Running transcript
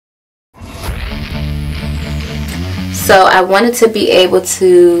So I wanted to be able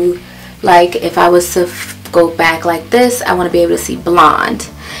to, like, if I was to go back like this, I want to be able to see blonde.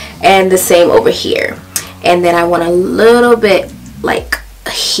 And the same over here. And then I want a little bit like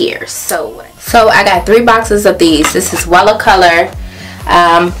here. So I got 3 boxes of these. This is Wella Color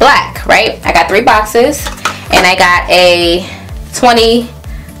Black, right? I got 3 boxes. And I got a 20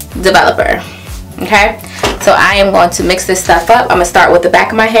 developer. Okay? So I am going to mix this stuff up. I'm going to start with the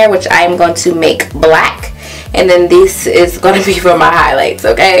back of my hair, which I am going to make black. And then this is going to be for my highlights,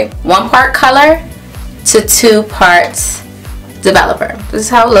 okay? 1 part color to 2 parts developer. This is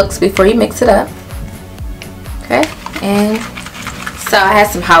how it looks before you mix it up. Okay? And so I had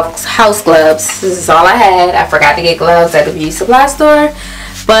some house gloves. This is all I had. I forgot to get gloves at the beauty supply store.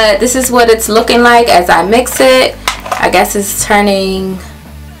 But this is what it's looking like as I mix it. I guess it's turning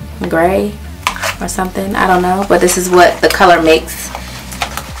gray or something. I don't know. But this is what the color makes.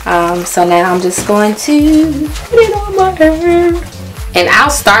 So now I'm just going to put it on my hair. And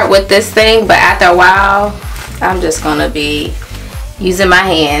I'll start with this thing, but after a while, I'm just going to be using my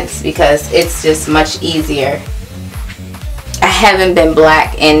hands because it's just much easier. I haven't been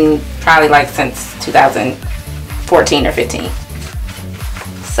black in probably like since 2014 or 15.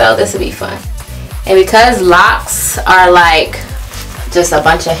 So this will be fun. And because locks are like just a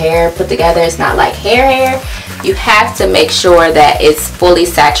bunch of hair put together, it's not like hair, you have to make sure that it's fully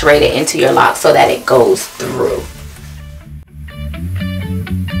saturated into your locks so that it goes through.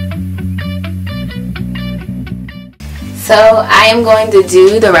 So I am going to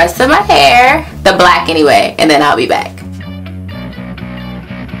do the rest of my hair, the black anyway, and then I'll be back.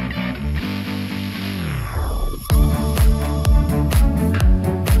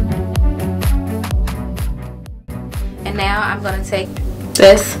 And now I'm going to take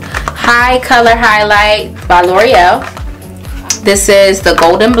this High Color Highlight by L'Oreal. This is the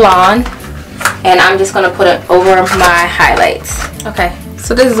Golden Blonde. And I'm just going to put it over my highlights. Okay,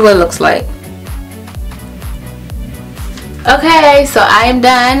 so this is what it looks like. Okay, so I am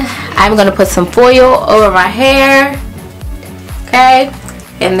done. I'm going to put some foil over my hair. Okay,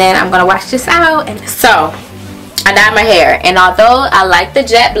 and then I'm going to wash this out. And so, I dyed my hair. And although I like the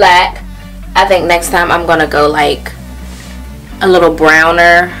jet black, I think next time I'm going to go like a little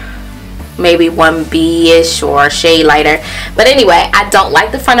browner, maybe 1B-ish or a shade lighter. But anyway, I don't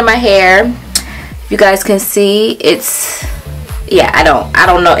like the front of my hair. You guys can see it's, yeah, I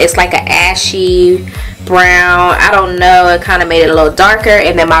don't know, it's like an ashy brown. I don't know, it kind of made it a little darker.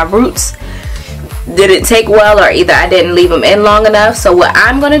 And then my roots didn't take well, or either I didn't leave them in long enough. So what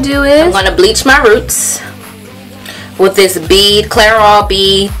I'm going to do is I'm going to bleach my roots with this Clairol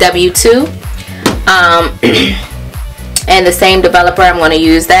B2. And the same developer, I'm going to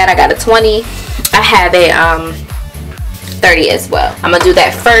use that. I got a 20. I have a 30 as well. I'm going to do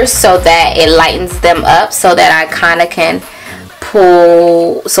that first so that it lightens them up, so that I kind of can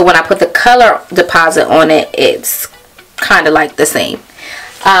pull. So when I put the color deposit on it, it's kind of like the same.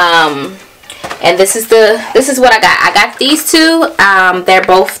 And this is what I got. I got these two. They're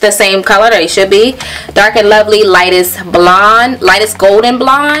both the same color. They should be. Dark and Lovely Lightest Blonde, Lightest Golden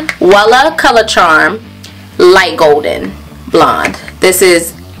Blonde. Wella Color Charm Light Golden Blonde. This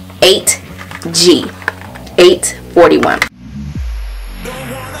is 8G 841.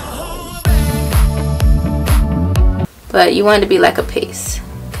 But you want it to be like a paste,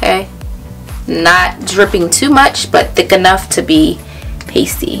 okay? Not dripping too much, but thick enough to be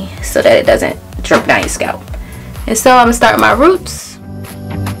pasty so that it doesn't drip down your scalp. And so I'm gonna start my roots.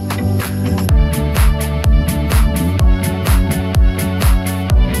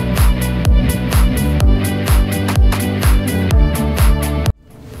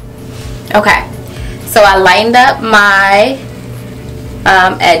 Okay, so I lined up my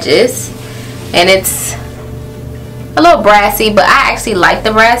edges, and it's a little brassy, but I actually like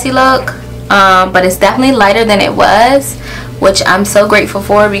the brassy look. But it's definitely lighter than it was, which I'm so grateful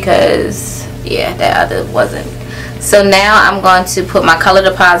for, because yeah, that other wasn't. So now I'm going to put my color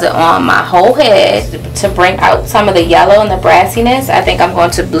deposit on my whole head to bring out some of the yellow and the brassiness. I think I'm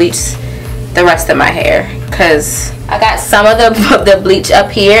going to bleach the rest of my hair, because I got some of the bleach up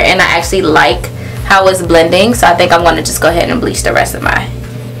here and I actually like how it's blending. So I think I'm going to just go ahead and bleach the rest of my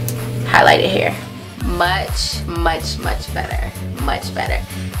highlighted hair. Much better, much better.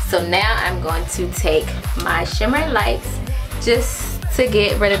 So now I'm going to take my shimmer lights just to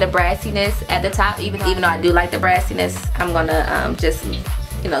get rid of the brassiness at the top. Even though I do like the brassiness, I'm gonna just,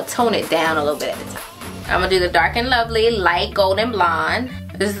 you know, tone it down a little bit at the top. I'm gonna do the Dark and Lovely Light Golden Blonde.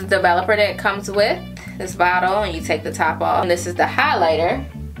 This is the developer that it comes with, this bottle, and you take the top off. And this is the highlighter,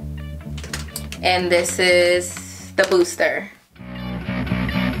 and this is the booster.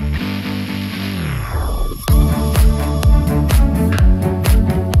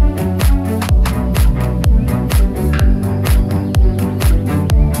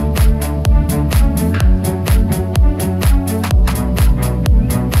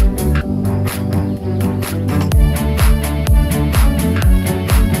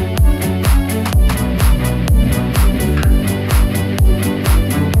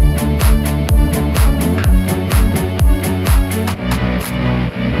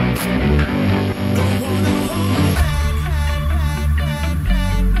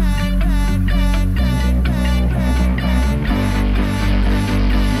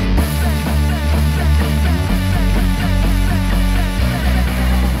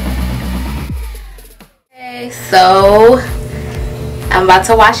 So I'm about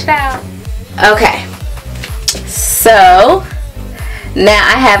to wash it out. Okay, so now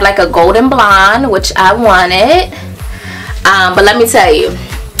I have like a golden blonde, which I wanted. But let me tell you,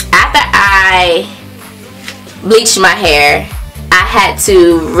 after I bleached my hair, I had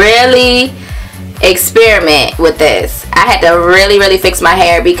to really experiment with this. I had to really fix my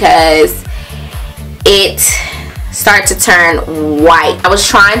hair because it started to turn white. I was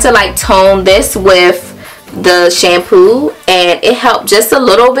trying to like tone this with the shampoo and it helped just a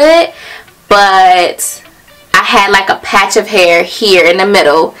little bit, but I had like a patch of hair here in the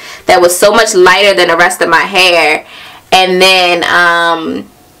middle that was so much lighter than the rest of my hair, and then I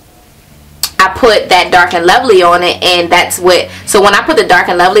put that Dark and Lovely on it, and that's what, so when I put the Dark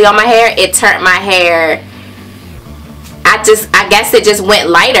and Lovely on my hair, it turned my hair, I guess it just went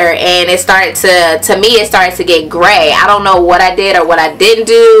lighter, and it started to me it started to get gray. I don't know what I did or what I didn't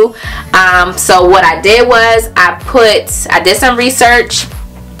do. So what I did was I did some research,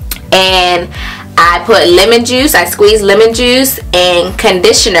 and I put lemon juice, I squeezed lemon juice and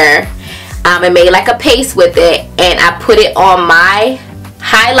conditioner, and made like a paste with it, and I put it on my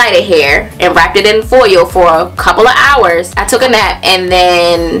highlighted hair and wrapped it in foil for a couple of hours. I took a nap, and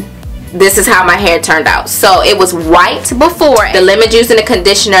then this is how my hair turned out. So it was white before. The lemon juice and the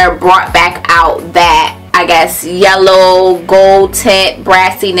conditioner brought back out that, I guess, yellow gold tint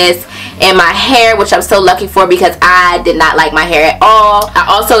brassiness in my hair, which I'm so lucky for because I did not like my hair at all. I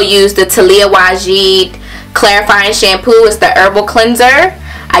also used the Taliah Waajid clarifying shampoo. It's the herbal cleanser.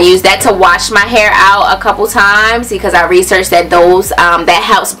 I used that to wash my hair out a couple times because I researched that those that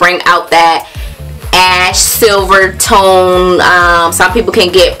helps bring out that ash silver tone. Some people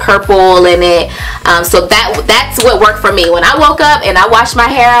can get purple in it, so that's what worked for me. When I woke up and I washed my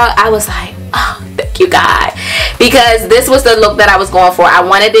hair out, I was like, oh, thank you God, because this was the look that I was going for. I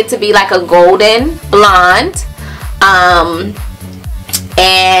wanted it to be like a golden blonde,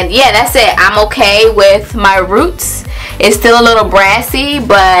 and yeah, that's it. I'm okay with my roots. It's still a little brassy,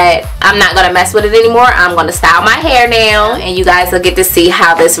 but I'm not gonna mess with it anymore. I'm gonna style my hair now, and you guys will get to see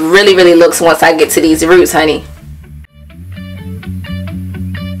how this really looks once I get to these roots, honey.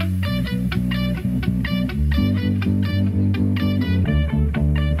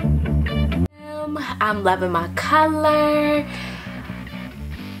 I'm loving my color.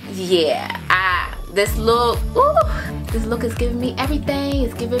 Yeah, this look, ooh, this look is giving me everything.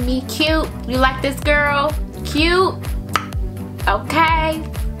 It's giving me cute. You like this, girl? Cute? Okay,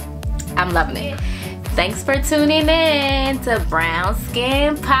 I'm loving it. Thanks for tuning in to Brown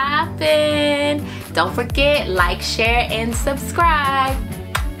Skin Poppin'. Don't forget, like, share, and subscribe.